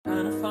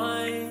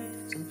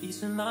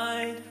peace of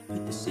mind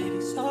with the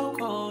city so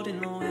cold in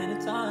the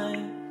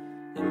wintertime.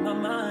 In my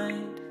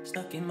mind,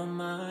 stuck in my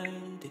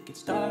mind, it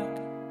gets dark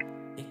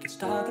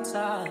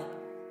inside.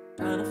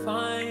 Trying to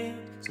find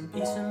some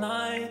peace of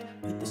mind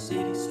with the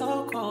city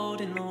so cold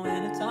in the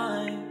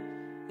wintertime.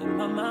 In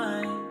my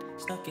mind,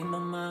 stuck in my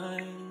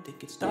mind, it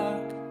gets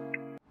dark.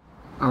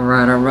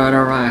 Alright,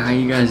 how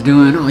you guys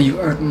doing? All you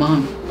Earth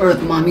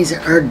mommies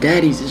and Earth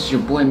daddies, this is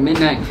your boy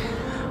Midnight.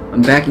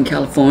 I'm back in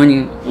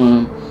California,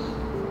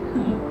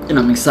 and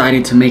I'm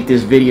excited to make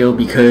this video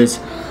because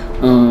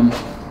I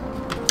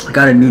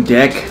got a new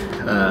deck,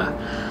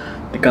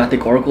 the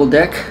Gothic Oracle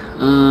deck.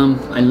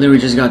 I literally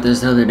just got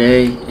this the other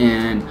day,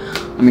 and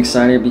I'm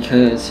excited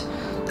because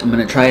I'm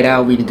gonna try it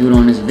out. We can do it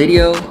on this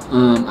video.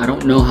 I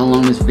don't know how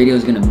long this video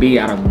is gonna be.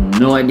 I have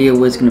no idea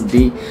what it's gonna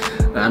be.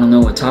 I don't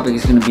know what topic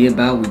it's gonna be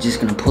about. We're just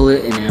gonna pull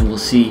it, and then we'll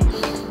see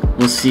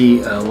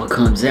what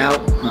comes out.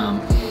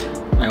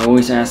 I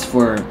always ask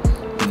for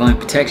divine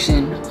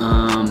protection,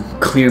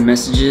 clear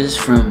messages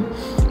from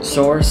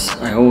source.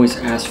 I always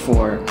ask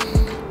for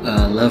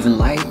love and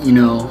light, you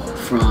know,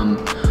 from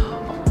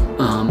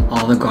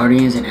all the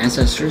guardians and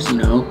ancestors, you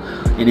know,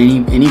 and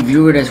any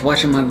viewer that's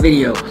watching my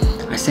video.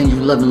 I send you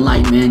love and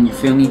light, man. You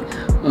feel me?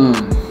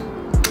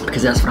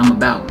 Because that's what I'm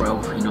about,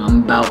 bro. You know,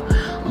 I'm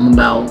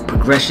about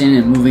progression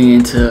and moving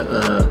into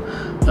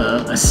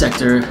a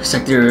sector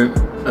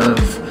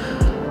of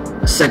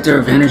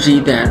energy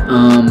that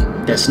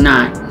that's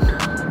not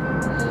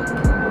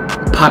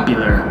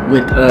popular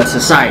with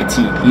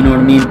society. You know what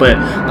I mean? But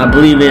I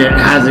believe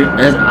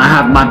I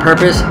have my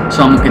purpose,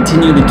 so I'm gonna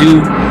continue to be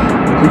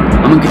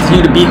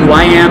who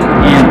I am,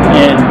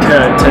 and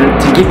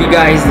to give you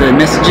guys the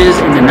messages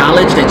and the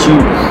knowledge that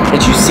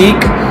you seek,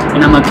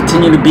 and I'm gonna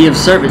continue to be of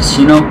service,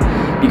 you know,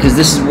 because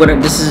this is one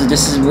of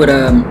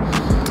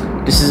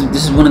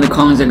the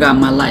callings I got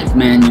in my life,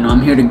 man. You know,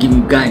 I'm here to give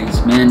you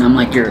guidance, man. I'm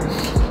like your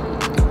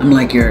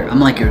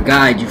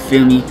guide, you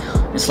feel me?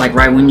 It's like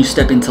right when you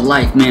step into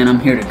life, man, I'm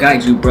here to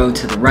guide you, bro,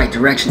 to the right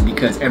direction,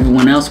 because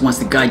everyone else wants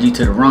to guide you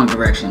to the wrong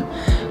direction.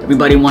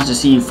 Everybody wants to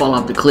see you fall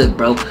off the cliff,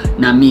 bro.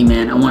 Not me,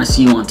 man. I want to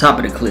see you on top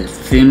of the cliff.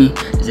 Feel me?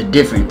 There's a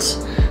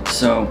difference.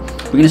 So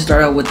we're gonna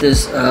start out with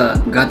this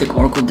Gothic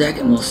Oracle deck,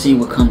 and we'll see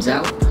what comes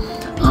out.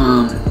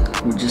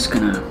 We're just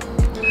gonna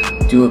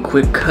do a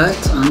quick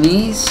cut on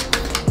these,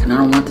 and I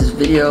don't want this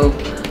video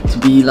to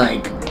be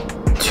like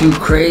too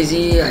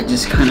crazy. I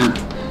just kind of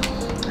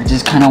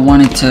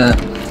wanted to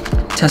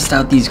test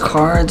out these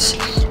cards.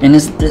 And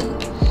the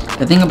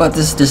thing about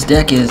this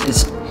deck is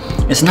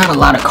it's not a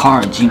lot of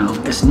cards, you know.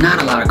 It's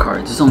not a lot of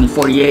cards. It's only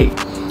 48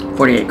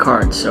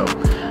 cards. So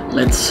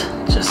let's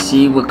just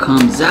see what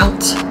comes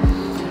out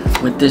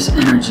with this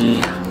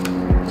energy.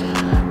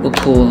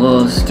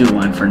 Let's do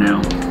one for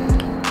now,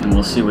 and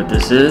we'll see what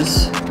this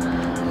is.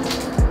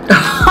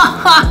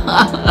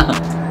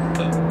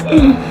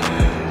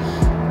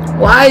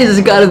 Why is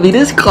it gotta be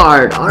this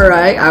card?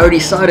 Alright, I already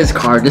saw this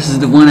card. This is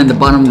the one at the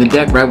bottom of the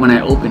deck right when I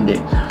opened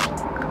it.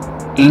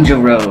 Angel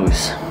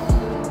Rose.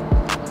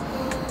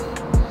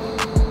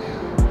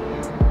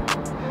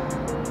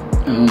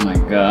 Oh my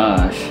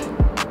gosh.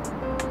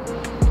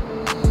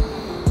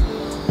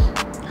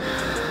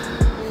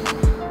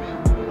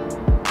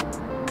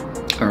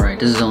 Alright,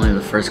 this is only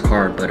the first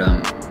card, but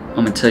I'm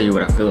gonna tell you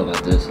what I feel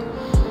about this.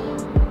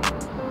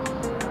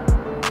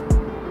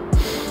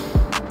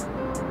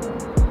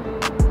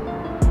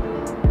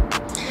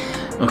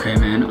 Okay,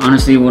 man,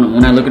 honestly,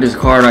 when I look at this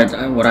card,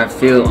 what I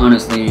feel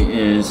honestly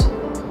is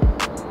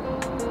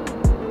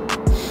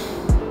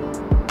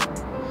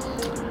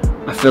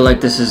I feel like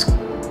if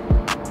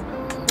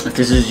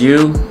this is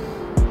you,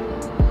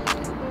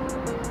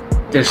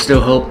 there's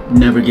still hope.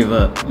 Never give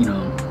up, you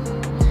know.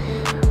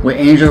 With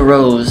Angel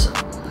Rose,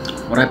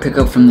 what I pick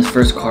up from this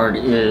first card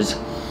is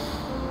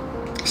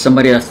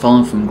somebody that's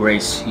fallen from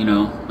grace, you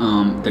know.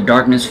 The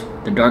darkness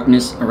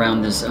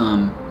around this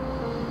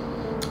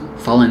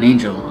fallen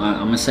angel.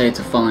 I'm gonna say it's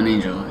a fallen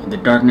angel. The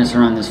darkness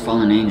around this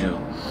fallen angel.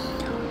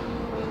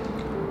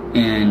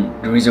 And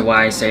the reason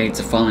why I say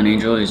it's a fallen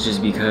angel is just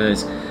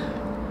because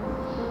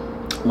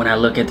when I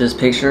look at this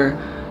picture,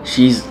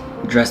 she's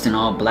dressed in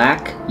all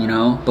black, you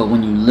know, but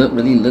when you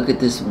really look at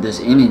this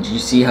image, you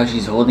see how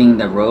she's holding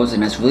that rose,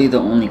 and that's really the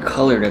only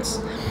color that's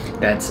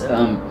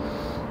in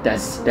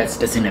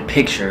the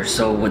picture.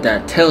 So what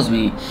that tells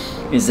me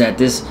is that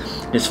this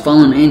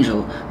fallen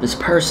angel, this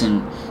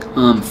person,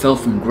 fell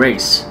from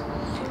grace,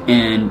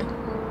 and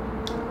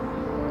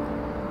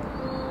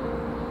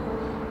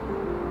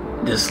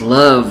this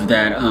love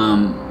that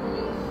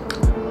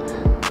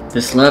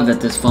this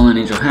fallen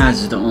angel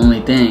has is the only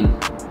thing.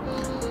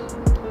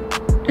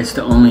 It's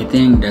the only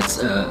thing that's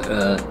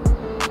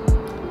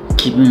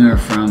keeping her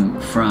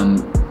from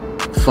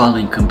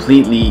falling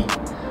completely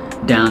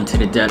down to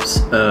the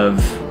depths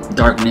of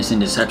darkness and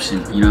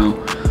deception, you know.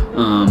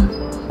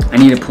 I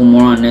need to pull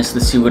more on this.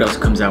 Let's see what else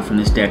comes out from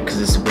this deck,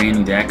 because it's a brand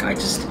new deck.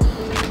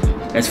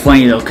 That's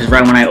funny though, because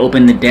right when I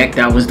opened the deck,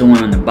 that was the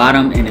one on the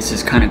bottom, and it's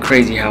just kind of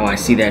crazy how I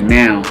see that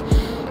now.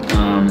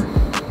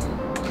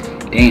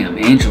 Damn,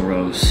 Angel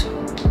Rose.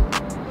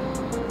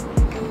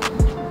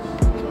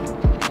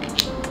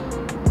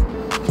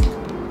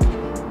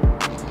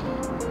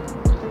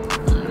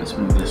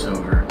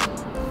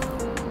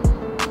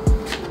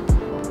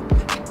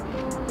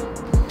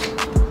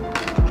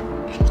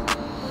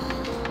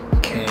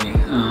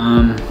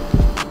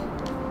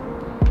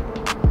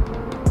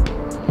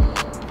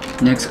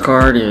 Next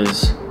card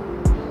is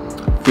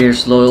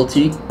Fierce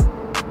Loyalty.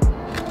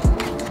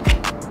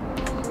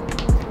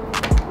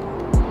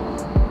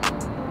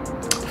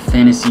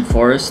 Fantasy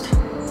Forest.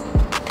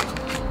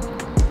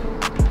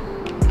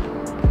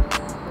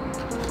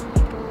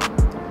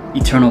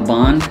 Eternal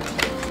Bond.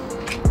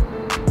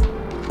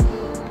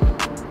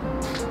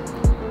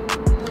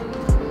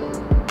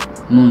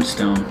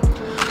 Moonstone.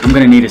 I'm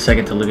gonna need a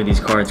second to look at these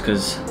cards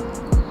because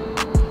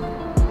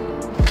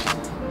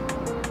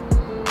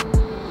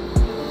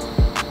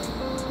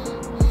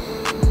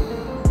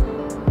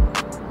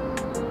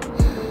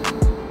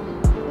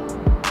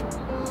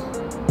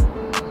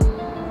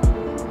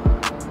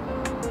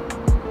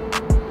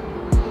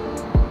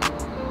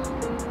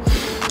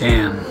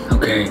damn.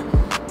 Okay.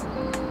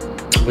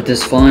 With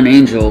this fallen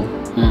angel,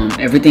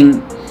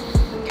 everything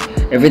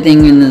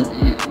in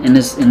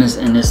this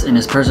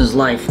person's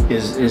life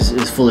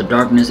is full of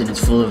darkness, and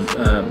it's full of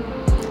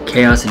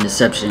chaos and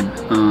deception.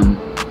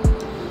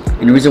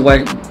 And the reason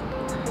why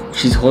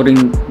she's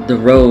holding the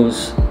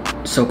rose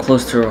so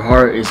close to her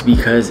heart is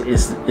because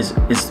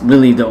it's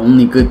really the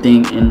only good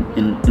thing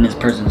in this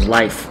person's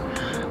life.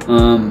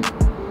 And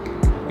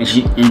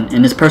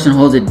this person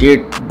holds it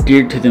dear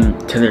to them,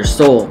 to their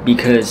soul,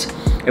 because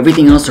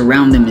everything else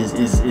around them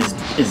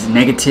is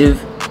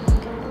negative,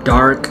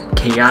 dark,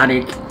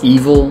 chaotic,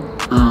 evil.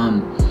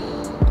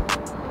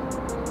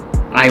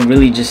 I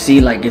really just see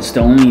like it's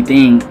the only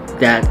thing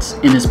that's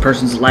in this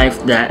person's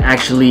life that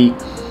actually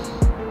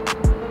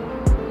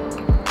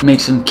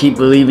makes them keep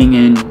believing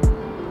in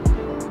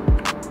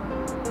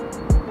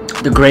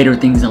the greater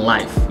things in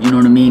life. You know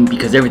what I mean?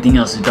 Because everything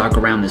else is dark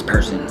around this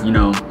person, you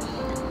know.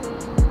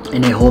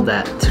 And they hold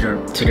that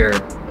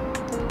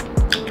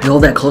they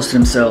hold that close to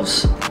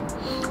themselves.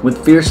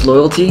 With Fierce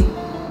Loyalty,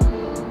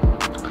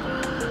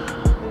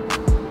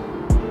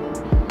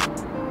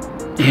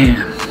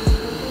 damn.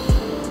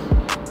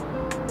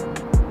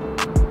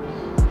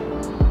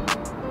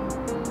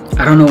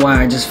 I don't know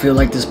why, I just feel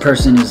like this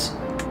person is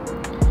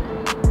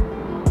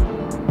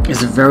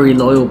a very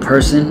loyal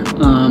person.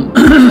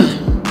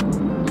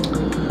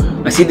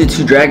 I see the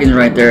two dragons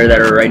right there that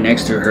are right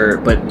next to her,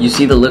 but you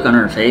see the look on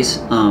her face.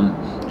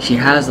 She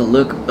has the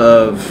look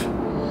of,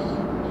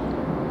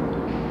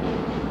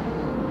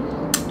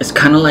 it's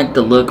kind of like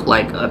the look,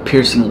 like a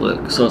piercing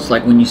look. So it's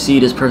like when you see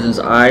this person's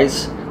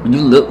eyes, when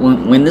you look,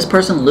 when this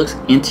person looks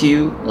into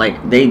you,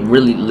 like they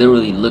really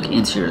literally look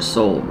into your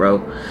soul,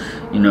 bro.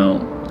 You know.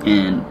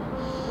 And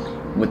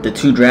with the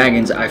two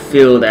dragons, I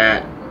feel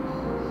that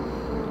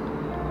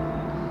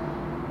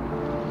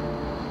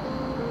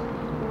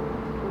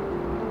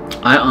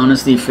I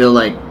honestly feel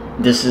like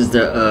this is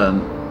the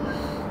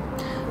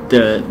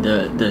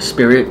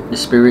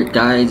spirit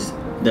guides,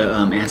 the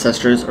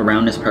ancestors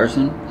around this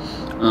person.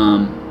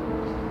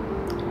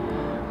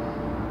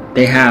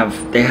 They have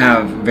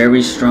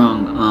very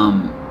strong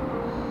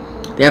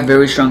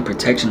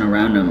protection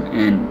around them,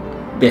 and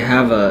they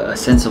have a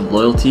sense of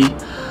loyalty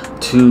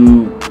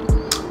to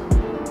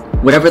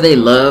whatever they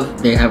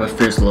love. They have a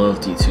fierce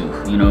loyalty to,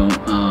 you know.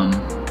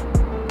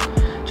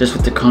 Just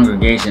with the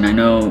congregation, I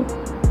know,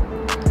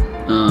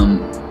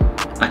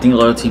 I think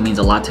loyalty means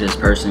a lot to this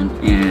person,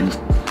 and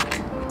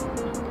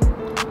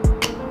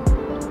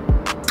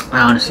I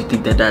honestly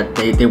think that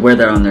they wear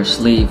that on their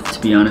sleeve, to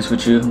be honest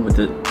with you,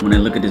 when I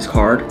look at this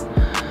card.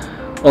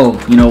 Oh,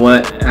 you know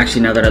what?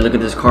 Actually, now that I look at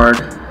this card,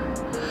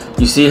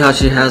 you see how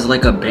she has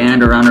like a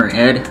band around her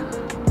head?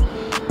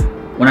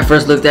 When I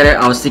first looked at it,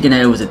 I was thinking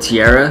that it was a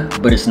tiara,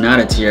 but it's not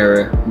a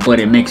tiara, but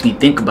it makes me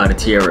think about a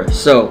tiara.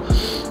 So,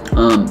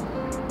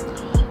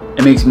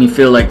 it makes me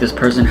feel like this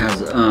person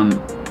has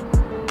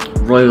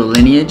royal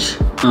lineage.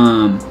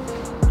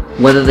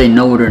 Whether they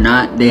know it or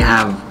not, they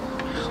have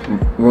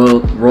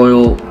royal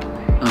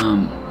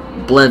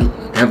blood.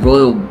 They have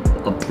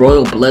a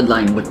royal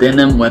bloodline within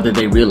them, whether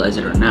they realize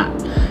it or not.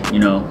 You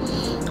know.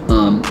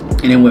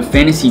 And then with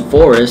Fantasy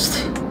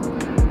Forest,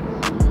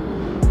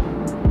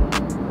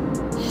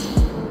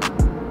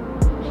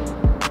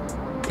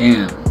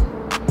 damn.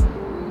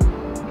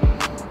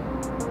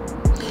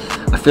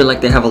 I feel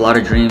like they have a lot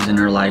of dreams in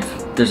their life.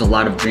 There's a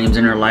lot of dreams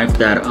in their life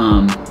that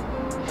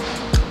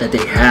that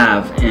they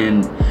have,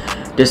 and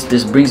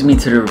this brings me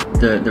to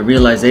the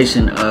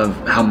realization of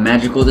how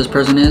magical this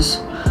person is.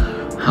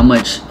 How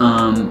much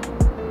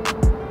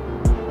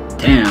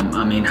damn,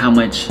 I mean, how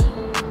much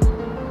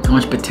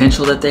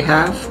potential that they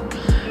have,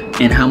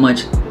 and how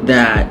much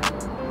that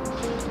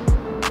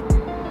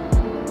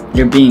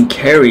they're being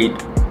carried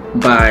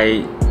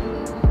by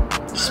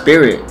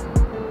spirit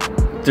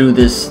through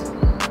this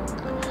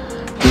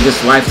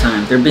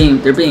lifetime.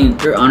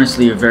 They're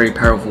honestly a very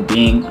powerful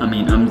being. I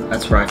mean,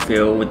 that's where I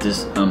feel with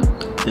this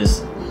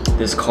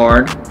this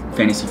card,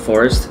 Fantasy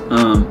Forest.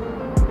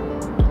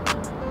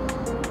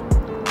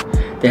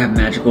 They have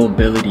magical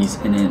abilities,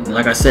 and then,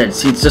 like I said,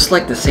 see, it's just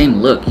like the same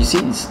look. You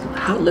see,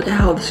 look at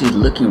how she's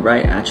looking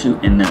right at you,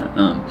 and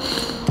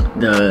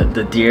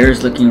the deer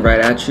is looking right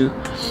at you.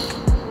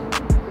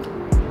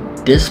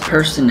 This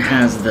person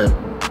has the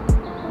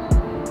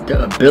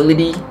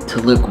ability to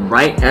look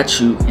right at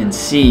you and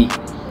see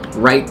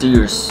right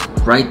through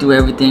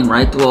everything,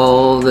 right through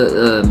all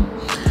the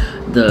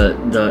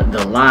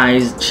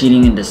lies,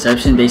 cheating, and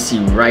deception. They see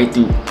right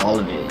through all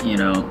of it. You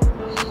know,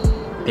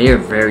 they are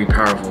very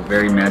powerful,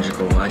 very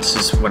magical. That's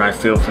just what I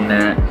feel from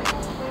that.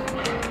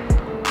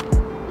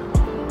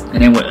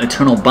 And then with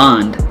eternal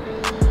bond,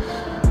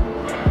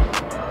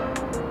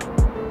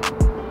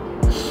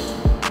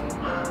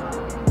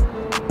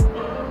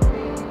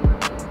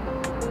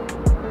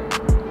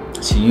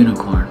 it's a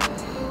unicorn,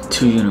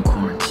 2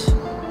 unicorns.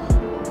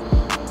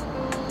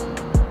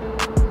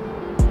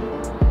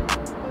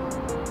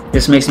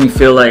 This makes me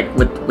feel like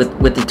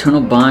with eternal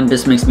bond,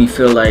 this makes me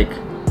feel like,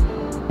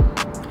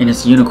 and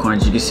it's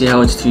unicorns. You can see how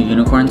it's 2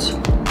 unicorns.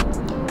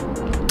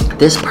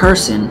 This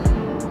person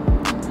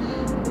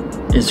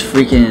is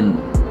freaking,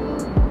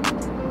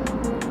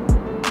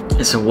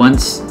 it's a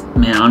once,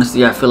 man,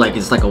 honestly, I feel like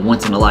it's like a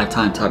once in a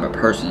lifetime type of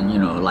person. You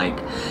know, like,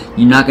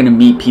 you're not gonna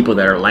meet people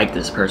that are like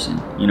this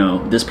person. You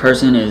know, this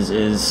person is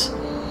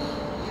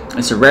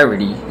it's a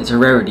rarity. It's a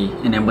rarity.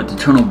 And then with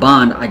eternal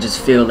bond, I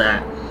just feel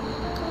that,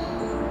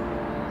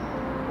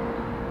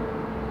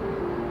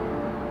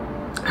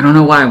 I don't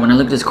know why, when I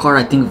look at this card,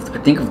 I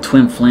think of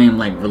twin flame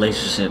like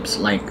relationships,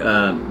 like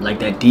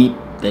that deep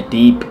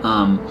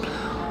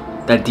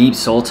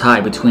soul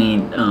tie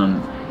between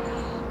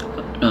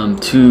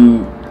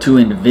two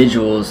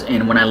individuals.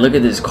 And when I look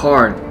at this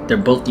card, they're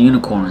both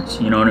unicorns.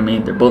 You know what I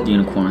mean? They're both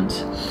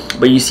unicorns.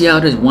 But you see how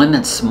there's one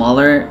that's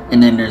smaller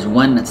and then there's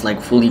one that's like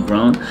fully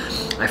grown.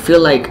 I feel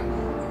like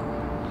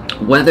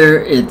whether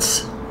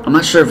it's, I'm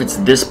not sure if it's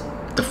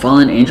the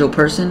fallen angel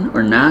person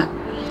or not.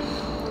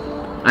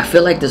 I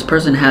feel like this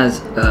person has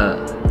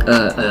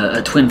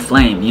a twin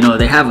flame. You know,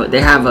 they have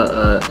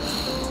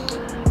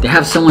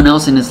someone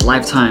else in this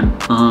lifetime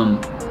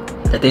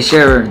that they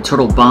share a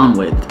total bond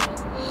with.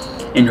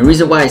 And the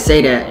reason why I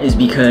say that is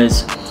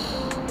because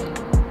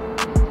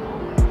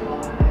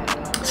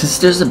since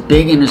there's a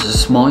big and there's a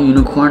small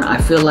unicorn, I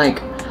feel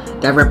like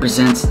that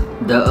represents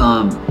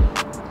the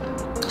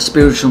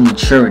spiritual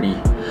maturity.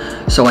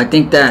 So I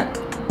think that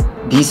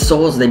these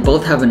souls, they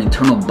both have an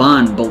eternal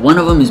bond, but one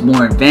of them is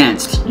more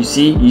advanced. You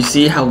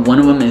see how one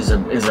of them is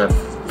a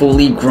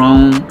fully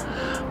grown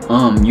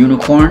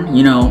unicorn.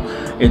 You know,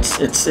 it's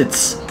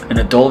an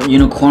adult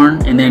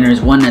unicorn, and then there's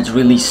one that's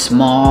really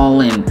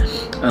small and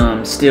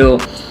still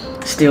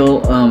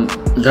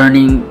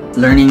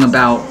learning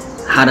about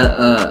how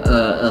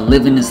to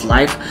live in this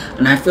life.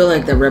 And I feel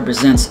like that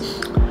represents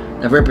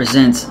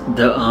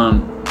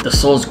the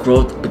soul's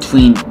growth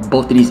between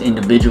both of these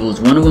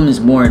individuals. One of them is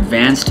more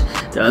advanced,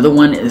 the other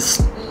one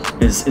is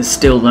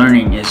still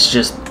learning. It's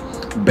just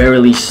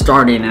barely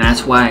started, and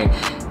that's why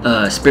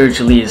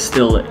spiritually is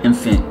still an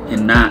infant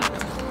and not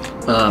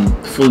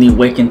fully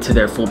awakened to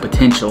their full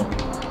potential.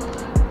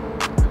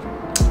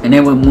 And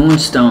then with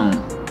Moonstone,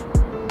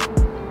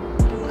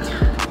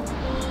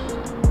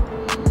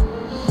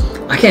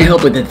 I can't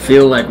help but to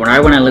feel like when I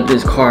look at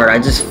this card, I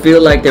just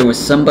feel like there was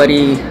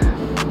somebody,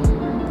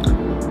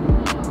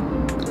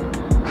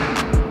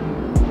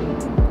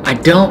 I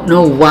don't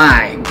know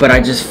why, but I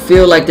just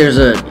feel like there's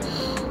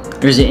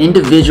an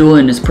individual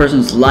in this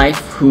person's life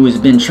who has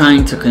been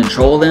trying to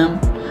control them,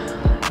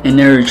 and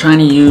they're trying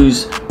to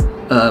use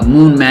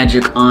moon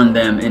magic on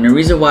them. And the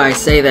reason why I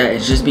say that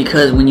is just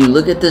because when you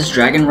look at this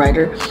dragon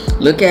rider,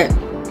 look at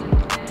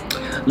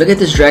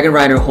this dragon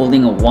rider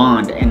holding a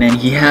wand, and then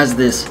he has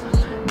this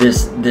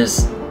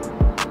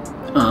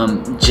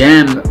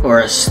gem or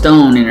a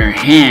stone in her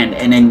hand,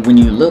 and then when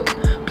you look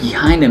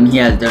behind him,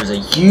 there's a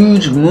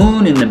huge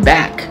moon in the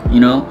back. You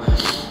know,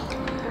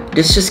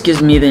 this just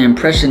gives me the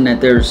impression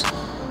that there's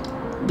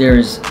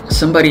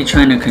somebody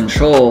trying to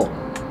control.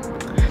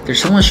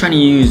 There's someone trying to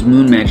use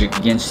moon magic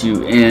against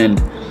you,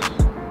 and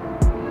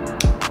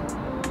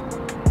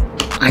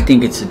I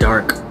think it's a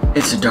dark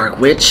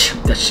witch.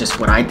 That's just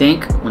what I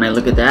think when I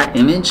look at that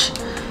image.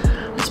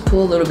 Let's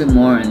pull a little bit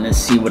more and let's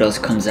see what else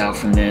comes out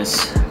from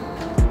this.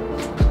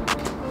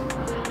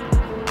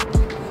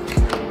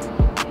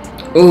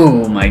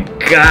 Oh my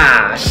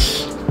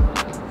gosh.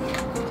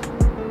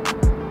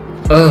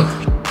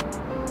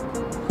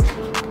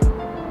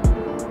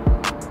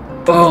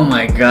 Oh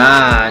my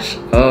gosh.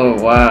 Oh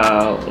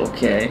wow.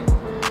 Okay.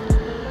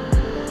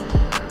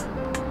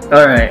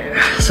 Alright.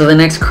 So the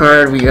next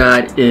card we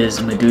got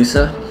is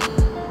Medusa.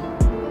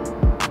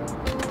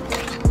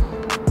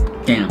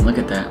 Damn, look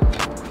at that.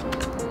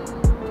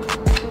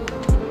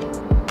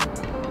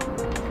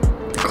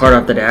 The card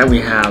after that we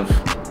have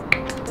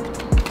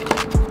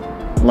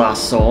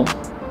Lost Soul.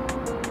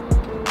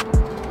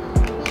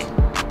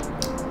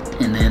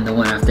 And then the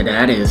one after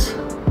that is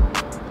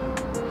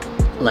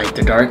Light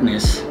the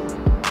Darkness.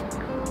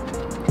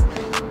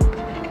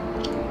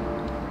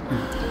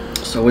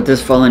 So with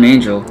this fallen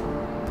angel,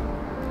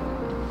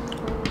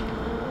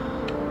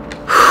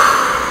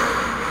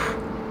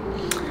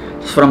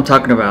 that's what I'm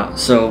talking about.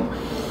 So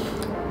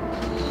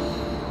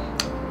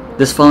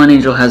this fallen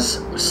angel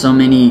has so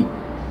many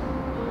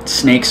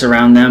snakes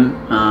around them.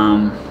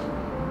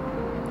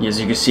 As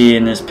you can see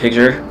in this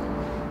picture,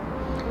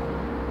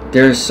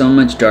 there is so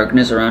much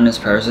darkness around this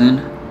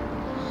person.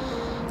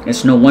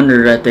 It's no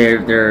wonder that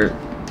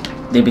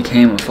they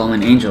became a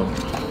fallen angel.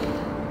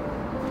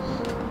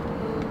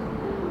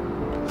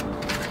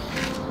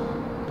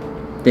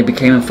 They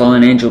became a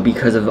fallen angel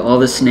because of all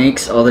the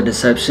snakes, all the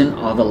deception,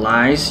 all the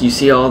lies. You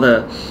see all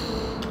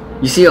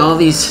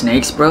these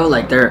snakes, bro.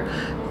 Like they're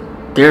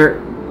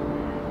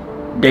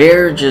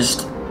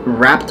just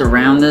wrapped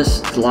around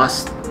this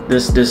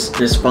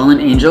fallen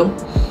angel,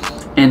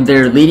 and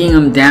they're leading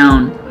them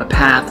down a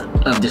path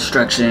of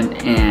destruction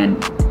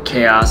and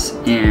chaos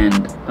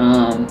and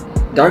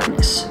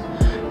darkness,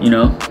 you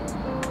know.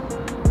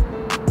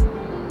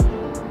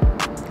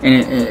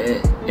 And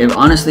it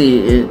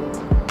honestly,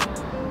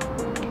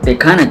 they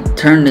kind of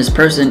turned this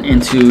person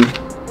into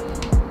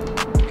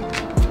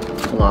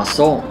a lost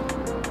soul.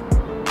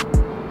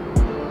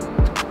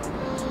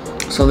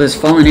 So this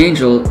fallen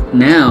angel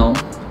now,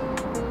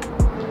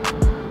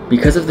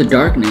 because of the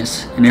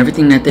darkness and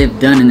everything that they've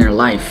done in their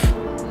life,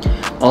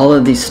 all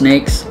of these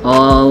snakes,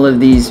 all of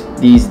these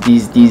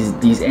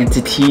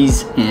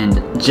entities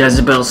and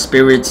Jezebel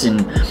spirits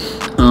and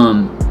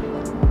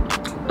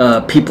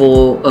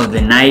people of the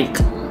night,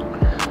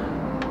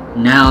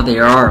 now they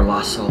are a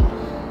lost soul.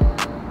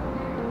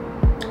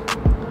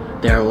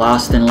 They are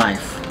lost in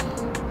life.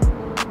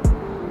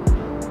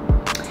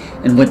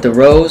 And with the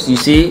rose, you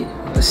see,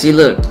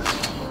 look.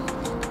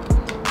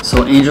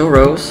 So Angel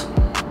Rose,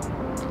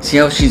 see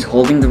how she's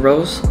holding the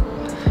rose?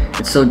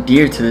 It's so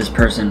dear to this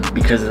person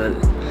because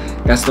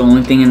that's the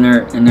only thing in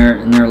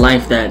their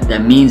life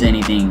that means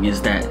anything,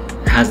 is that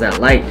has that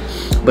light.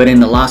 But in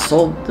the lost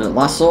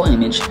soul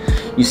image,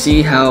 you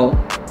see how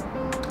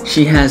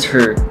she has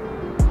her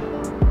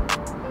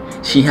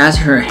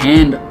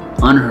hand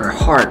on her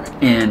heart,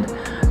 and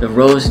the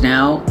rose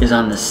now is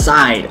on the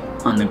side,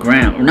 on the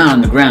ground, or not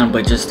on the ground,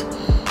 but just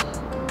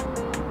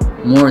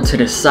more to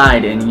the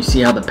side, and you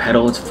see how the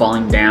petal is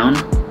falling down.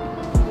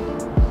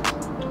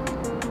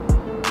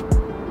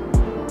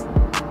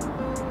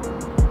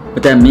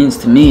 What that means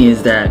to me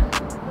is that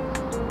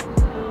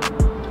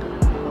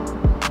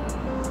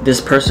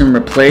this person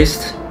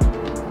replaced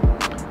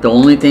the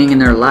only thing in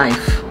their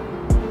life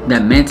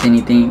that meant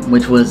anything,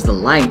 which was the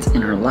light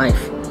in her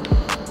life,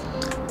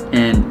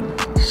 and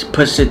she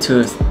pushed it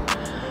to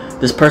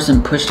this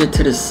person pushed it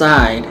to the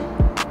side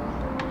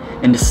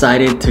and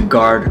decided to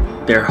guard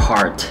their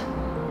heart.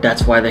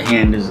 That's why the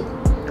hand is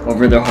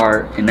over their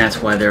heart, and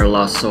that's why they're a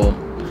lost soul,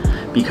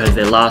 because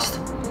they lost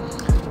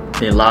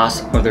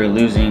or they're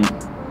losing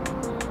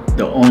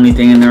the only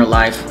thing in their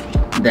life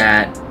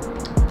that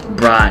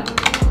brought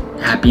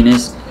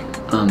happiness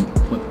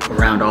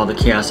around all the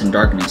chaos and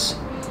darkness.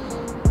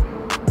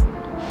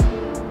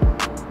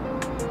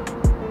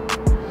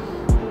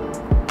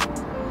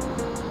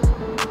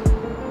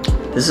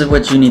 This is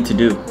what you need to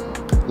do.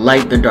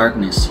 Light the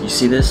darkness. You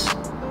see this?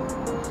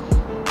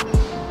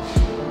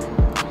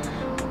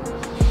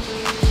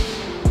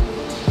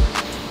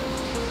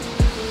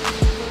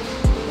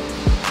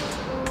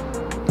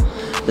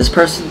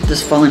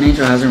 This fallen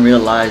angel hasn't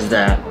realized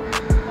that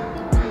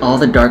all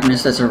the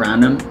darkness that's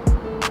around them,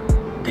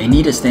 they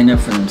need to stand up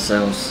for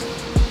themselves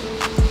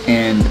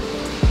and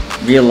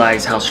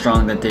realize how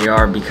strong that they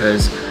are,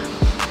 because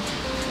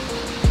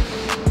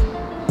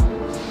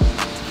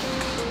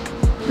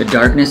the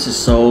darkness is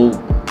so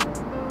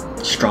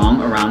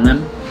strong around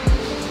them.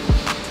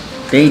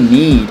 They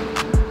need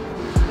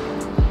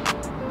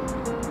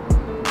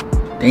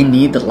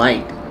the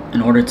light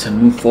in order to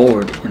move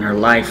forward in their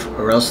life,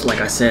 or else, like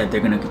I said,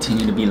 they're going to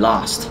continue to be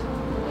lost.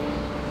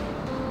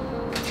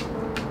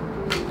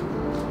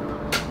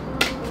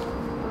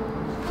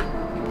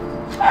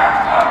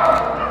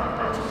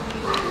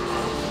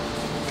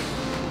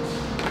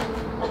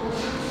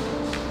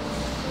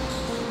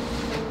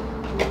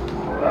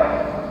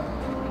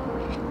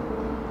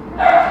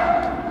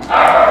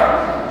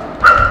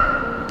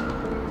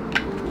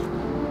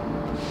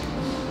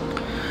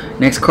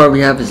 Next card we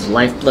have is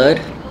Lifeblood.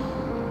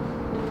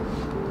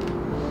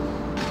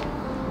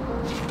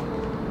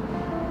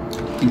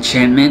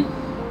 Enchantment.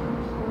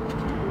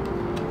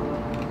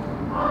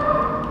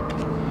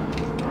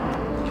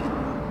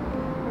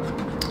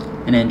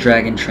 And then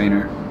Dragon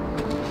Trainer.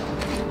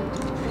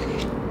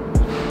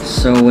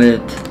 So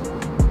with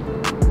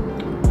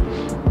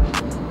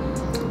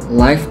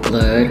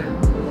Lifeblood,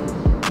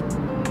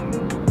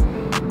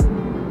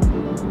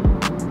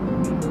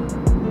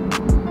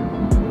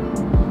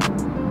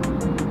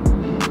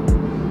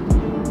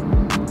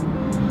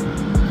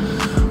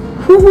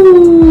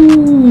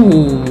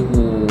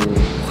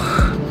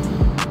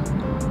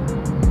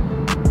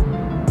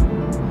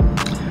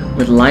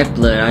 with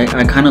Lifeblood,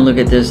 I kind of look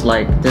at this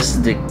like this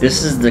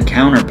is the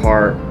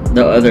counterpart,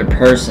 the other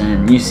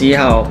person. You see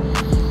how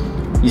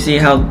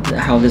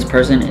this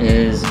person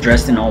is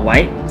dressed in all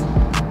white?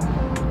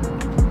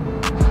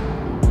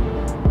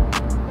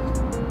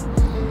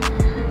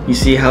 You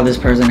see how this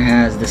person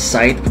has the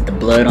scythe with the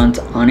blood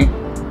on it?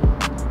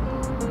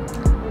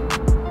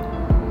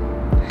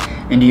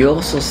 And you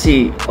also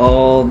see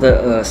all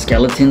the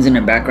skeletons in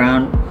the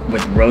background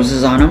with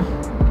roses on them.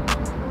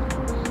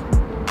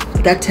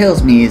 What that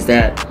tells me is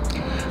that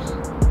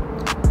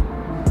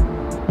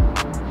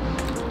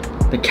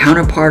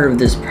counterpart of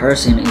this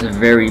person is a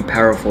very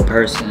powerful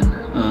person.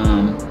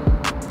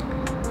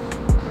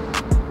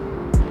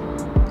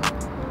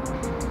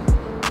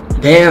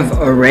 They have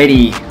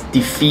already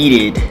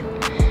defeated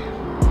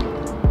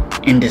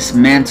and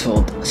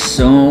dismantled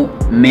so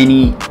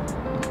many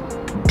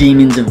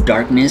demons of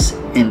darkness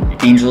and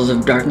angels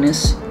of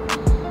darkness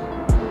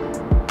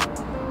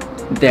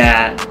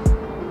that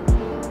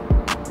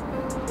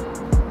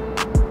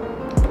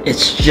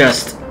it's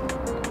just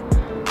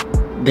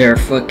their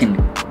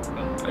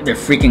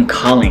freaking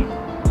calling.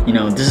 You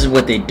know, this is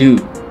what they do.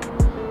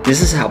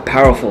 This is how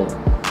powerful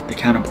the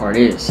counterpart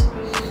is.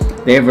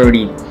 They've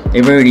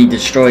already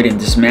destroyed and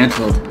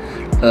dismantled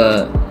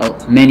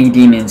many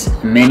demons,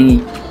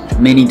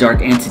 many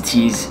dark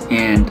entities,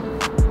 and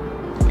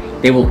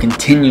they will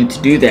continue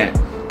to do that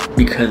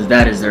because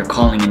that is their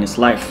calling in this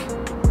life.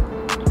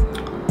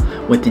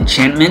 With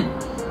enchantment,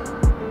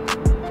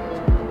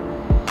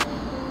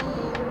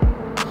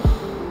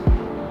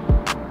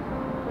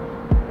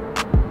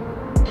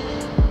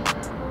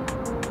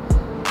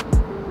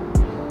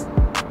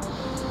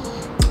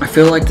 I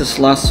feel like this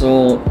lost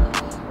soul,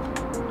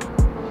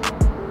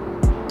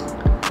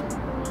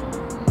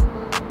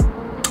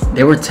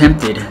 they were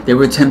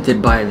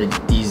tempted by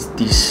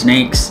these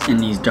snakes and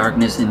these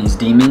darkness and these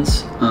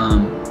demons.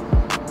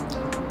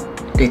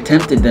 They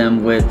tempted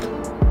them with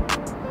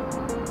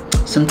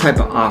some type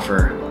of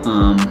offer.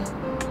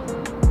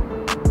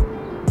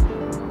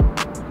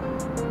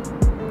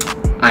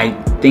 I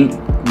think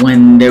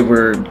when they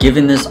were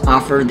given this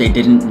offer, they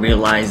didn't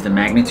realize the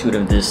magnitude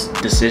of this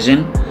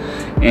decision,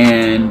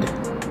 and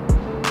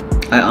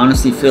I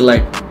honestly feel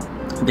like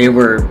they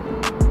were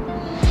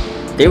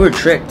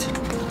tricked,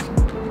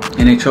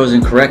 and they chose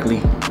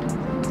incorrectly.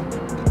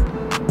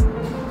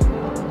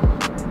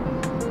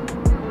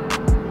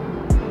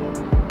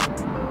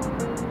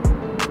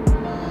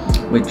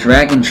 With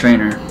Dragon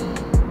Trainer,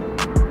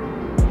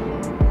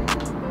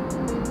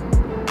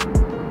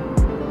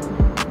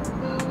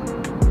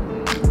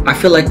 I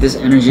feel like this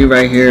energy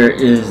right here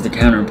is the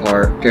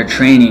counterpart. They're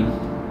training.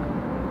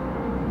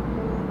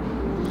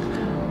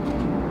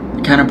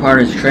 The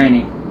counterpart is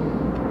training,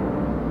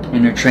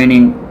 and they're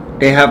training.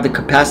 They have the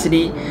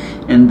capacity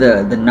and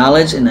the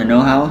knowledge and the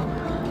know-how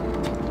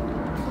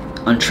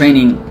on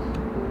training.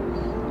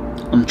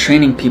 I'm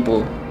training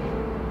people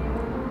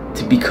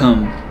to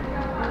become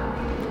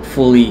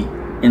fully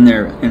in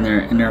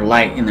their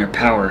light, in their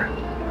power.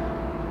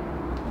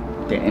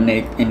 And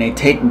they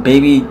take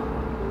baby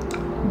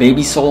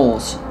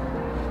souls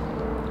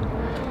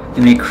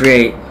and they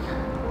create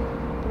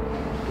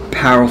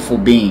powerful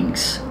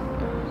beings.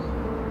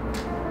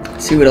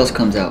 Let's see what else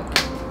comes out.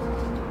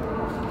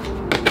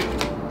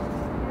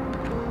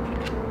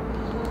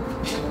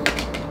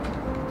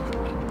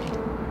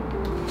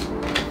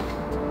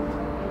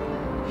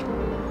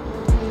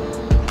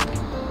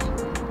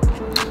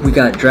 We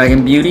got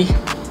Dragon Beauty,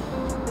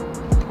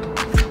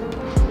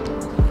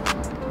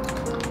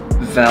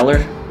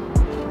 Valor,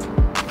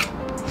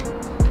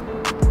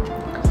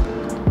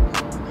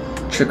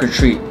 Trick or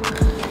Treat.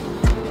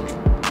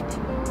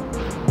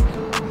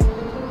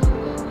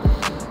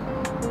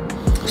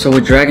 So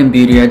with Dragon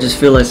Beauty, I just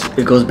feel like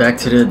it goes back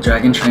to the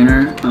Dragon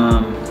Trainer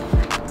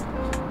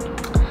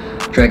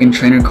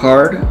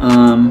card.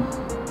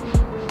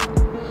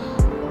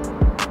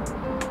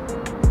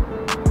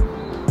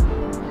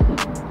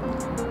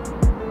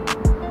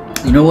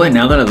 You know what?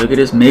 Now that I look at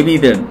this, maybe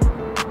the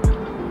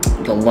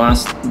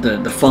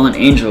fallen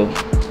angel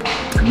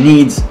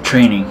needs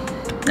training.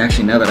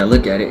 Actually, now that I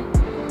look at it,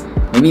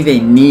 maybe they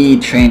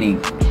need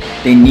training.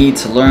 They need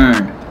to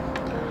learn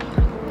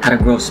how to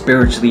grow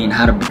spiritually and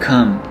how to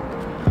become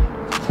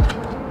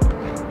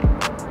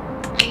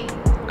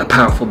a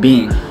powerful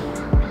being.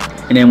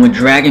 And then with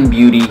Dragon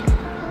Beauty,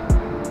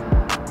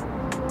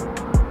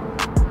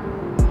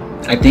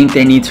 I think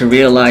they need to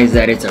realize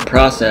that it's a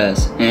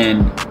process,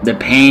 and the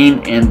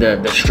pain and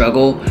the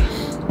struggle,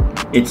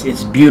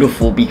 it's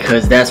beautiful,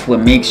 because that's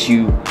what makes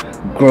you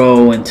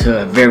grow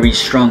into a very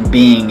strong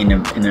being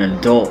and an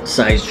adult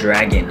sized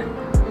dragon.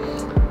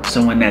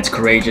 Someone that's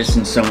courageous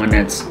and someone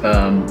that's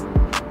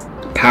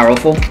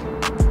powerful.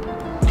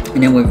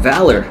 And then with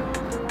Valor,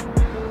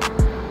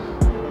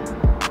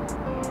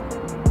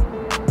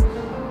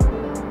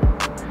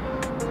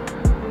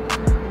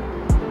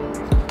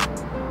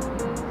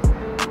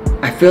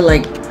 I feel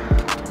like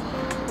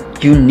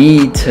you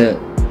need to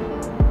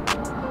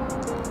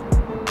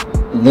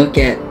look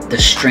at the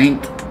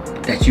strength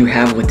that you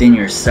have within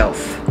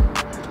yourself.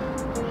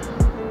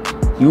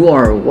 You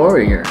are a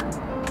warrior.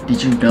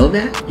 Did you know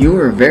that? You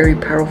are a very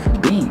powerful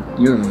being.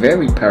 You're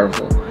very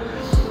powerful.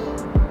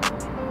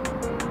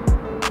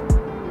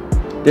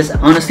 This,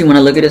 honestly, when I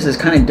look at this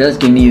kind of does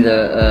give me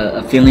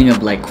a feeling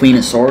of like Queen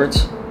of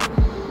Swords.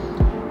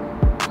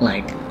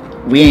 Like,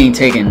 we ain't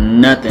taking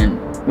nothing.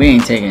 We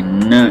ain't taking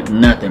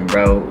nothing,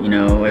 bro. You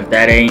know, if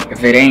it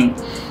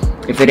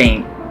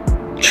ain't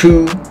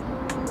true,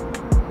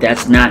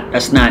 that's not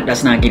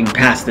getting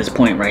past this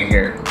point right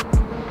here.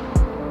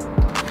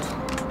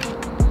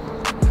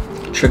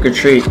 Trick or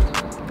Treat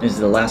is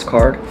the last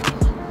card.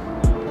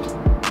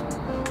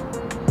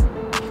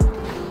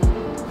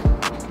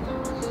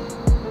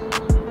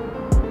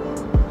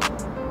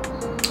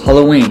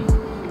 Halloween,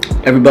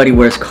 everybody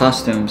wears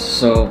costumes,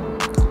 so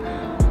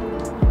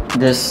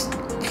this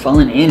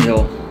fallen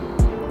angel,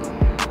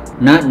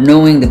 not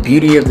knowing the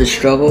beauty of the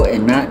struggle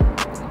and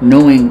not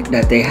knowing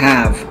that they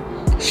have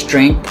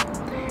strength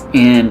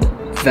and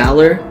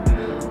valor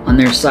on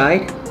their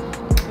side,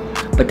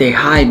 but they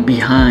hide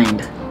behind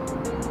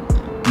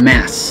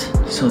masks,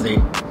 so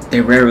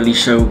they rarely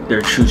show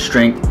their true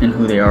strength and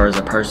who they are as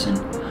a person.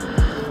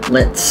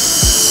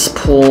 Let's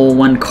pull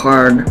one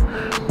card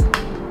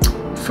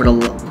for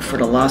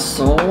the lost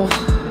soul.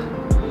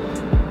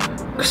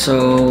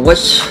 So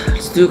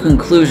let's do a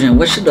conclusion.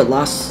 What should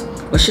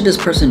this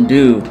person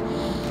do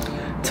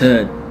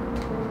to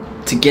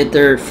get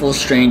their full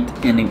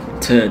strength and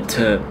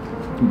to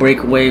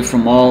break away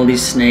from all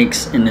these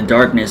snakes in the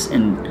darkness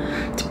and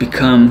to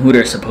become who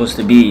they're supposed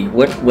to be?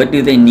 What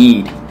do they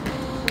need?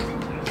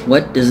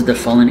 What does the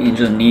fallen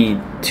angel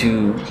need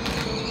to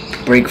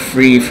break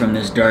free from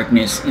this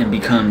darkness and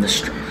become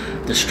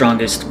the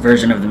strongest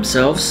version of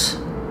themselves?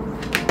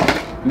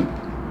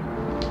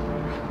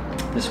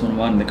 This one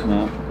wanted to come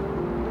out.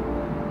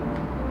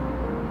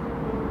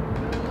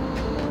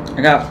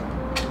 I got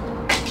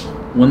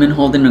women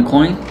holding a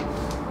coin.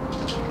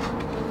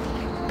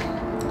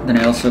 Then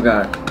I also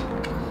got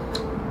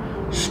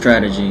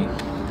strategy.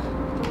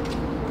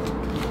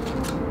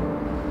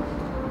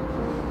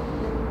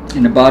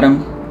 In the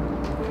bottom,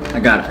 I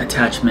got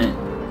attachment.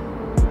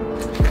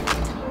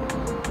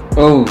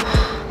 Oh,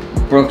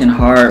 broken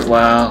heart.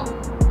 Wow.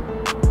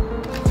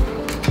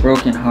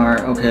 Broken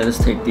heart. Okay,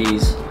 let's take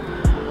these.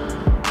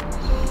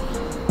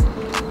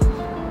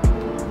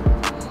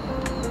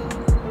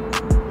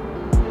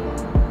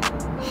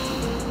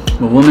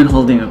 A woman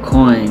holding a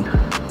coin.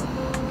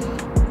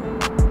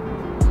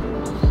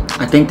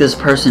 I think this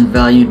person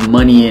valued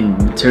money and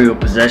material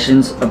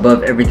possessions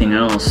above everything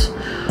else.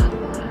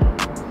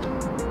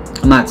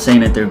 I'm not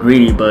saying that they're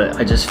greedy, but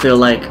I just feel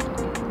like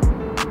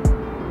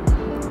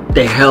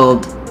they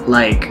held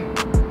like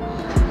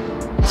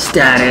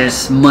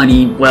status,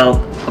 money,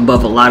 wealth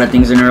above a lot of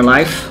things in their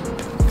life.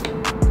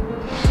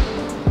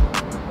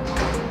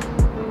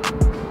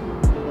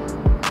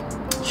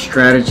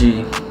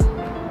 Strategy.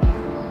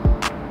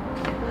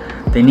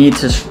 You need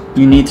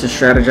to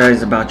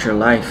strategize about your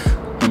life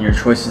and your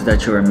choices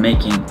that you are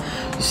making.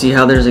 You see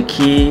how there's a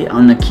key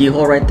on the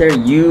keyhole right there?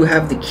 You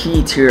have the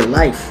key to your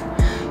life.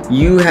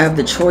 You have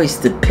the choice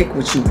to pick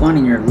what you want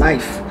in your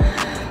life.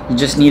 You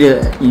just need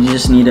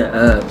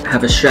to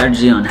have a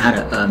strategy on how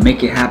to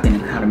make it happen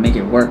and how to make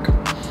it work.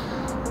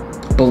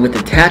 But with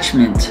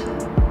attachment,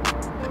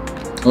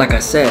 like I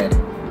said,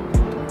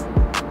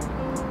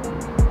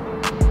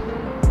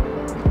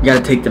 you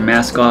gotta take the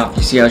mask off.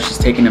 You see how she's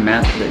taking the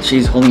mask? That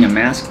she's holding a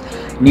mask.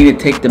 You need to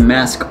take the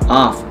mask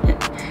off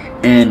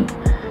and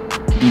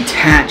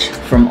detach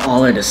from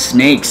all of the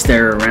snakes that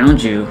are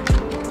around you,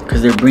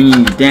 because they're bringing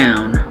you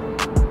down.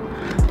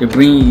 They're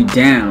bringing you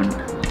down,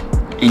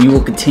 and you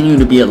will continue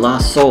to be a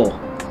lost soul.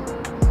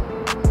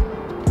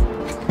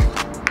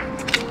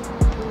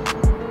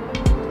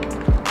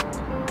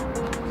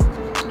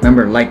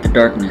 Remember, light the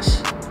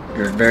darkness.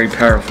 You're very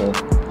powerful.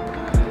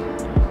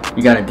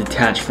 You gotta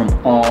detach from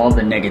all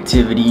the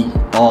negativity,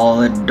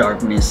 all the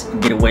darkness,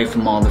 get away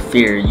from all the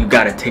fear. You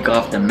gotta take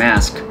off the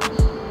mask,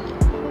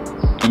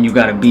 and you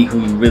gotta be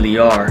who you really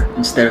are,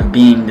 instead of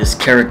being this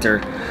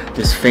character,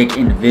 this fake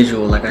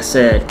individual, like I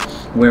said,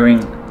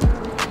 wearing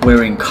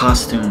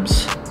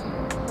costumes.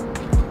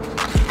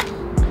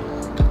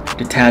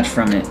 Detach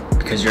from it,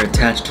 because you're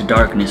attached to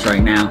darkness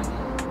right now.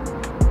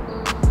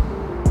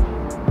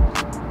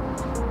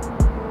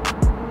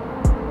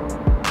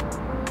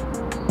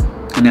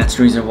 And that's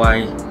the reason why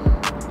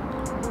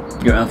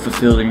you're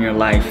unfulfilled in your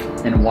life,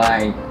 and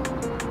why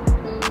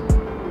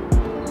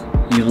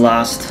you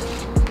lost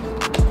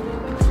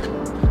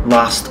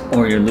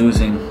or you're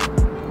losing.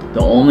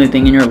 The only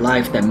thing in your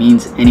life that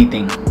means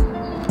anything,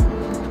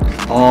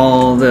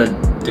 all the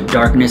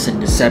darkness and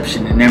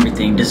deception and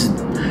everything,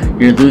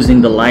 you're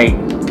losing the light,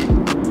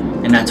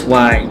 and that's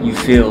why you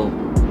feel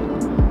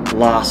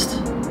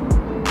lost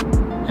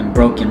and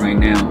broken right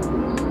now.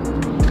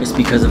 It's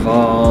because of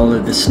all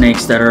of the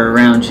snakes that are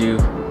around you.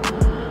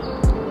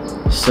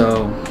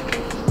 So,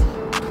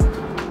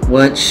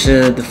 what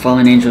should the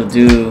fallen angel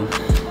do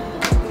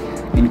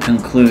in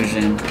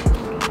conclusion?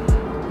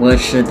 What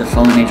should the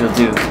fallen angel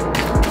do?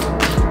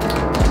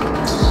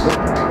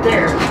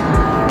 There.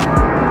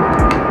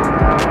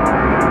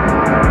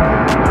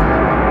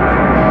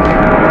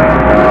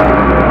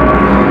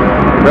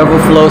 Revel,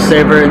 flow,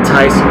 savor,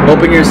 entice.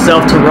 Open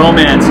yourself to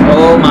romance.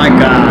 Oh my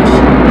gosh.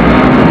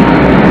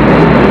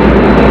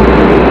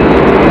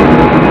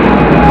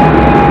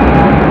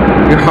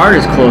 Your heart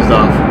is closed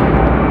off.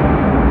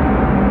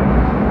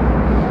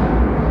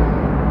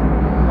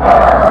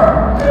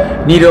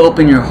 You need to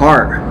open your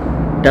heart.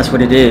 That's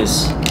what it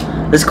is.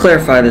 Let's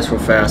clarify this real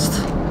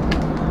fast.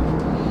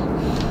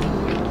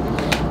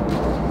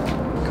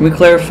 Can we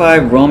clarify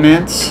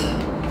romance?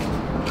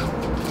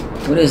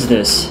 What is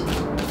this?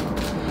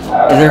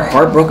 Is their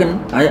heart broken?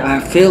 I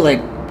feel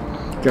like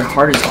their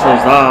heart is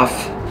closed off.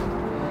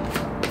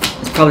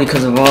 It's probably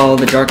because of all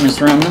the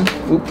darkness around them.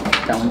 Oop,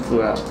 that one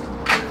flew out.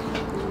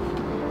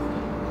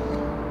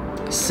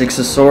 Six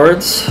of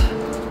Swords.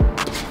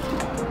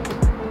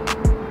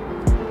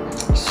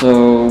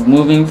 So,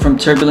 moving from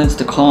turbulence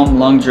to calm,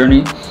 long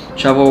journey,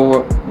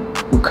 travel,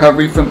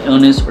 recovery from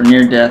illness or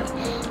near death.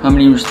 How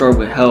many restored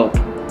with help?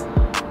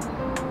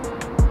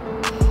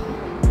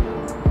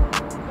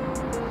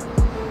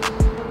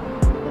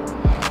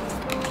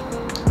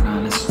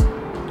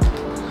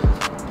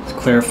 Let's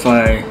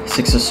clarify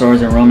Six of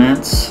Swords and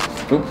romance.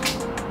 Oop.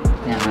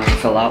 Yeah, that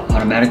fell out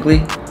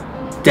automatically.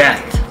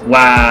 Death.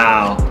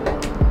 Wow.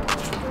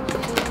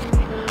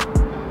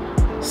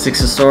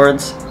 Six of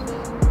Swords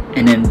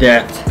and then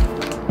death.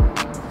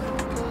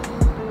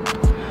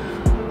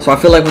 So I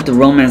feel like with the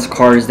romance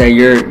card is that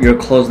you're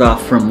closed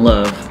off from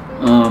love.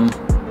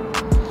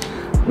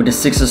 With the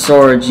Six of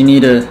Swords, you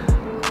need to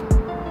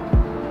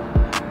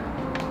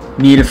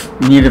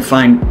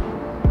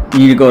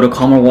go to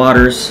calmer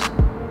waters,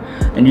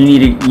 and you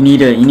need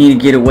to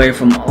get away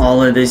from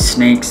all of this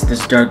snakes,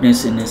 this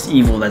darkness, and this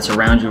evil that's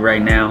around you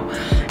right now.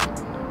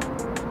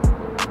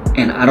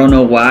 And I don't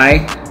know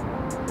why.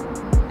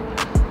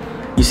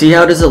 You see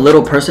how there's a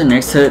little person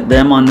next to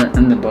them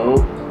in the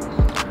boat?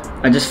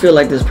 I just feel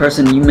like this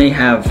person, you may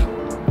have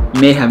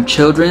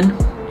children.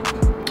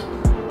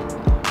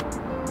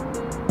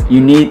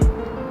 You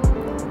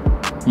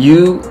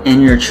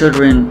and your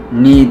children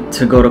need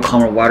to go to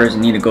calmer waters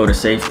and need to go to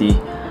safety.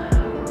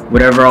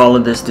 Whatever all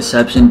of this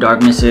deception,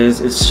 darkness is,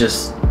 it's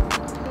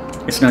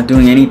not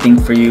doing anything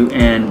for you.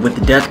 And with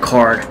the death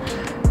card,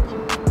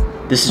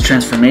 this is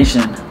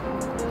transformation,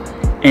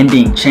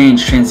 ending,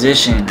 change,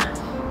 transition.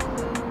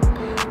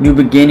 New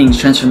beginnings,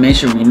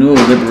 transformation, renewal,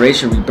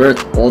 liberation,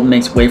 rebirth. Old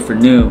makes way for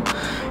new.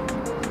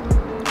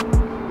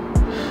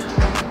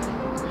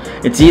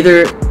 It's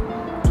either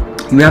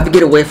you have to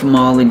get away from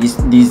all of these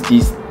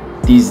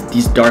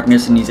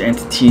darkness and these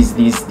entities,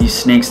 these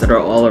snakes that are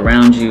all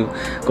around you.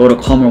 Go to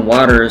calmer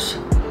waters,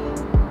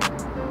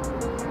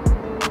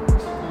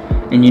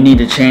 and you need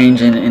to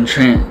change and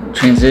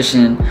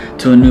transition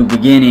to a new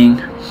beginning.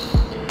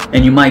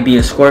 And you might be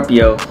a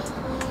Scorpio,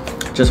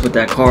 just with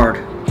that card.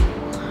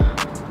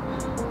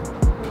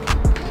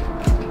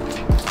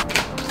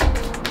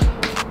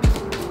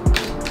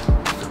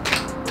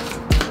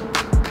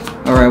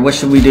 Alright, what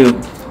should we do?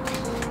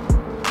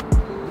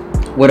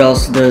 What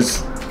else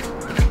does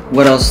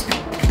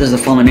the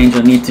fallen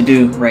angel need to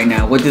do right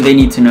now? What do they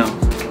need to know?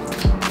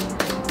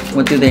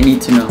 What do they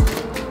need to know?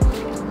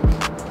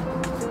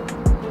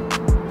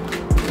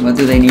 What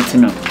do they need to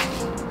know?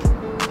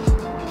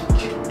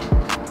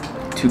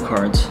 Two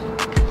cards.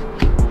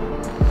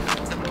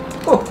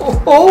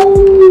 Oh!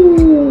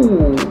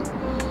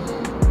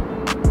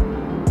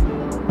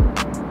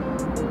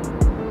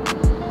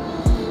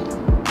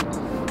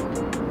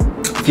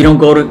 If you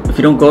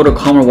don't go to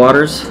calmer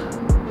waters,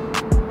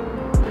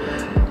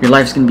 your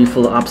life's gonna be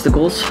full of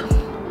obstacles,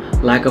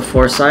 lack of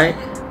foresight,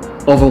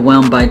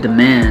 overwhelmed by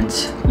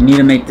demands. You need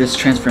to make this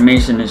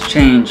transformation, this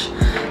change,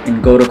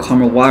 and go to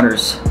calmer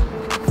waters.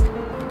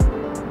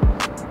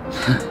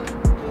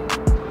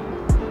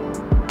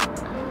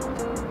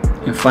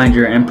 And find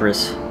your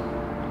empress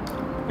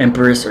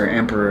or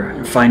emperor,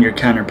 and find your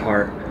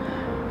counterpart.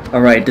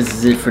 Alright, this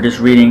is it for this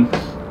reading.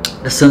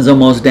 The sun's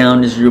almost down.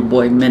 This is your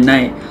boy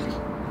Midnight.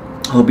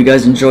 I hope you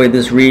guys enjoyed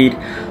this read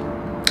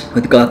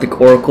with Gothic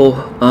Oracle.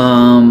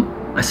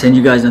 I send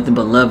you guys nothing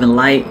but love and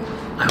light.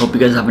 I hope you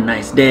guys have a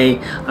nice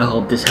day. I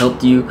hope this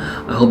helped you.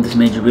 I hope this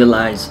made you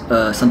realize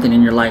something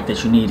in your life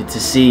that you needed to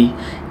see.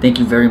 Thank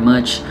you very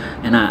much,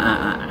 and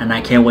I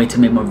can't wait to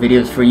make more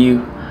videos for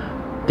you.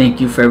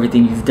 Thank you for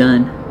everything you've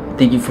done.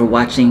 Thank you for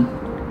watching.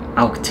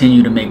 I'll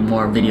continue to make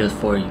more videos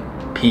for you.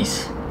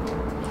 Peace.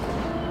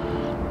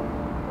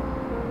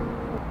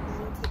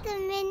 To the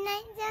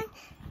Midnight Zone,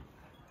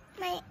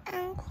 my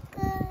uncle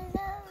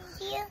loves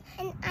you,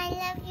 and I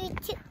love you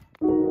too.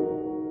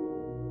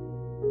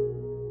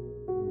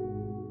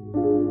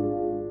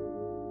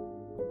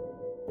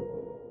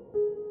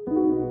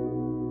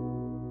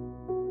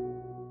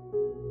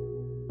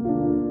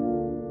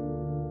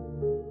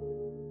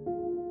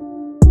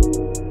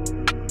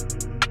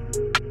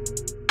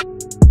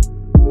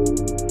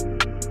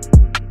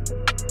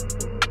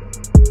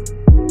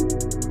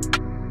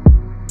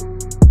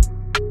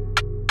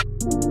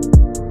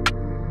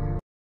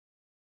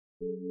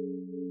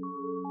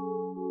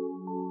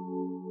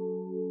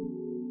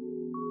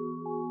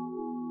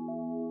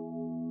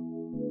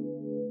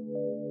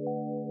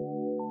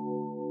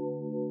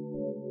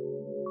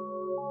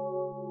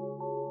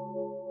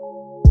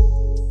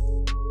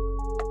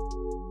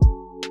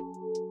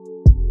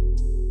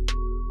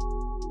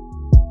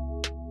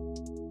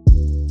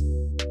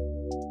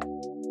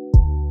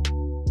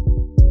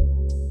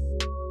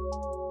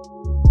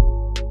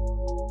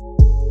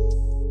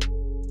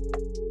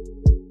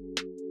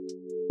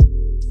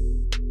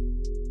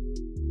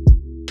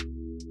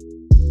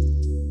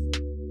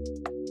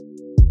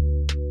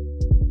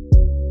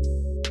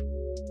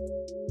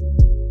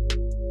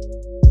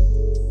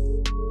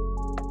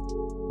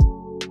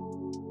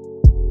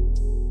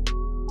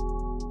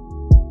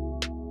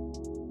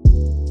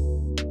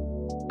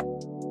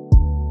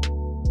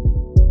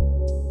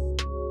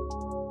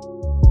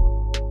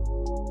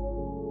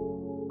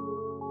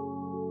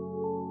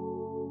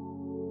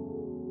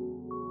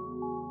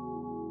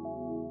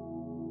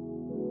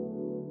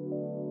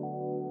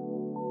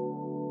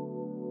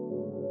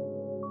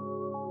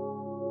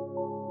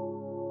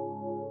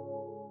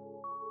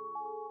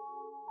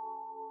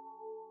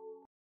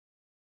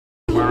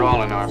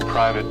 are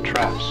private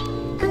traps,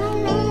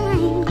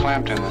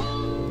 clamped in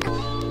them,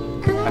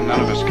 and none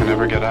of us can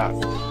ever get out.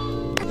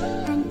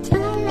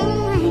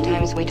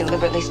 Sometimes we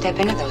deliberately step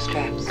into those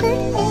traps.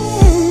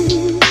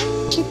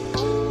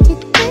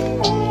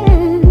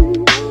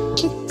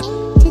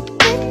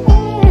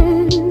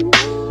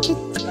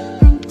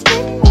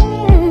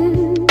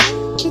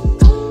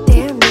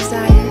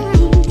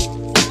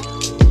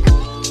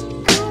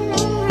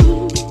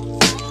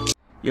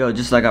 Yo,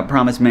 just like I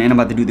promised, man, I'm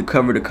about to do the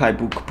cover to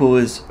Kaipu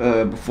Kapua's.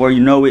 Before you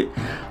know it,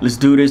 let's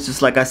do this.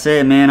 Just like I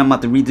said, man, I'm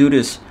about to redo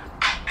this.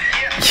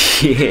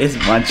 Yeah, it's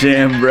my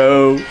jam,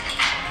 bro.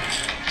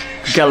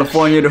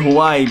 California to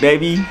Hawaii,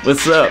 baby.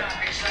 What's up?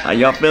 How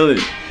y'all feeling?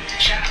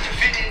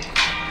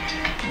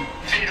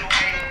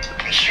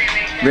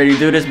 Ready to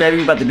do this, baby?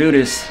 We about to do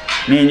this.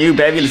 Me and you,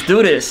 baby, let's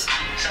do this.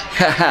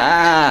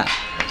 Haha.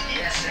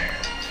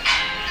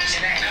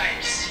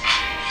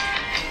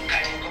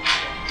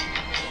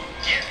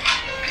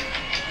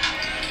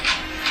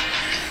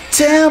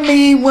 Tell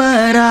me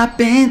what I've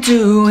been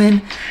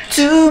doing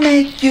to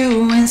make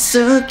you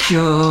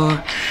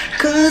insecure.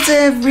 Cause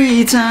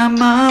every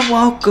time I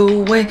walk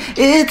away,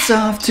 it's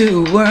off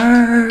to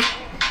work.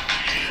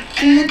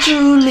 And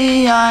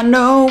truly I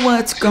know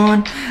what's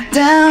gone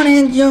down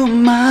in your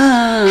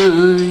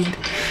mind,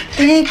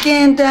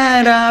 thinking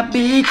that I'll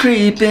be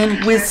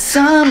creeping with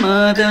some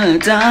other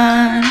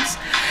dimes.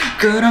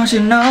 Girl, don't you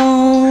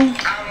know?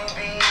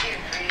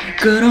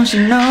 Girl, don't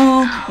you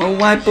know? I'll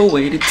wipe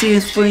away the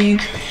tears for you.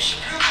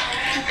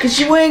 Cause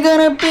you ain't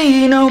gonna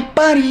be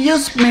nobody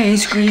else may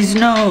squeeze,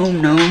 no,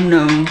 no,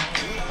 no.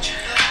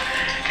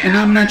 And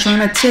I'm not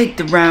trying to take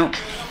the route,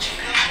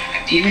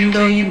 even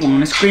though you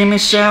wanna scream and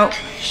shout.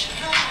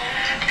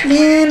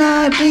 Then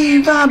I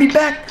believe I'll be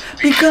back,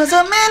 because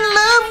I'm in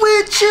love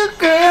with you,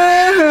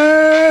 girl.